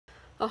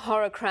A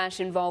horror crash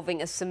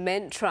involving a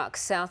cement truck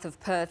south of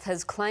Perth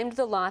has claimed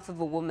the life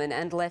of a woman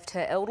and left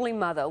her elderly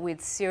mother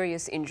with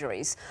serious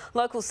injuries.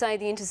 Locals say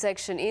the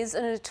intersection is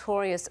a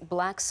notorious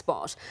black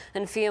spot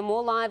and fear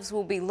more lives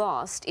will be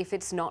lost if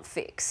it's not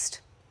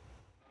fixed.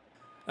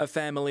 A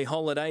family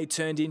holiday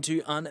turned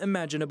into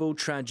unimaginable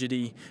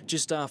tragedy.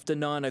 Just after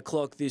 9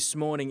 o'clock this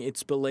morning,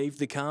 it's believed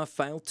the car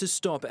failed to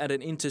stop at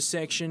an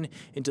intersection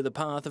into the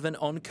path of an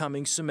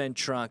oncoming cement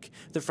truck.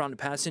 The front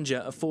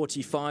passenger, a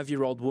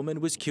 45-year-old woman,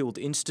 was killed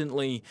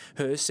instantly.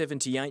 Her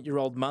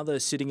 78-year-old mother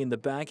sitting in the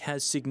back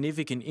has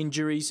significant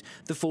injuries.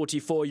 The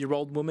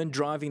 44-year-old woman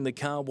driving the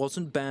car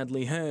wasn't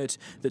badly hurt.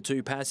 The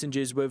two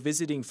passengers were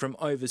visiting from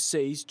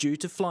overseas due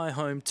to fly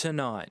home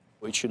tonight.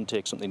 It shouldn't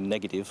take something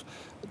negative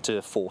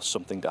to force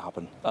something to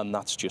happen, and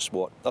that's just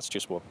what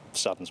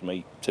saddens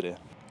me today.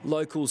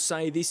 Locals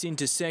say this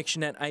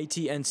intersection at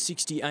 80 and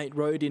 68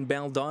 Road in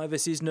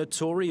Baldivis is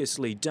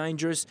notoriously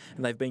dangerous,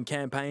 and they've been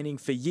campaigning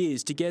for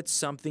years to get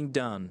something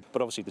done.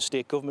 But obviously the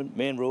state government,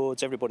 main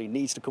roads, everybody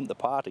needs to come to the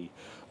party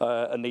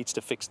and needs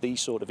to fix these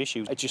sort of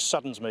issues. It just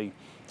saddens me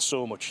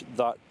so much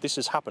that this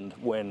has happened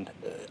when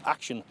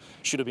action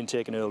should have been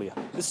taken earlier.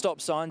 The stop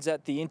signs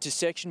at the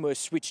intersection were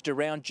switched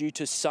around due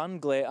to sun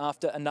glare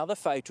after another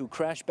fatal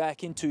crash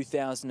back in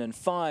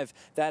 2005.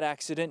 That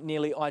accident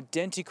nearly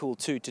identical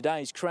to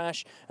today's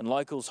crash, and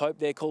locals hope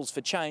their calls for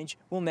change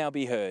will now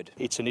be heard.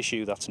 It's an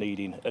issue that's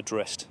needing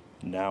addressed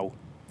now,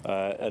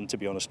 and to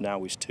be honest,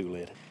 now is too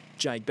late.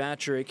 Jake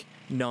Battrick,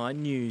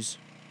 9 News.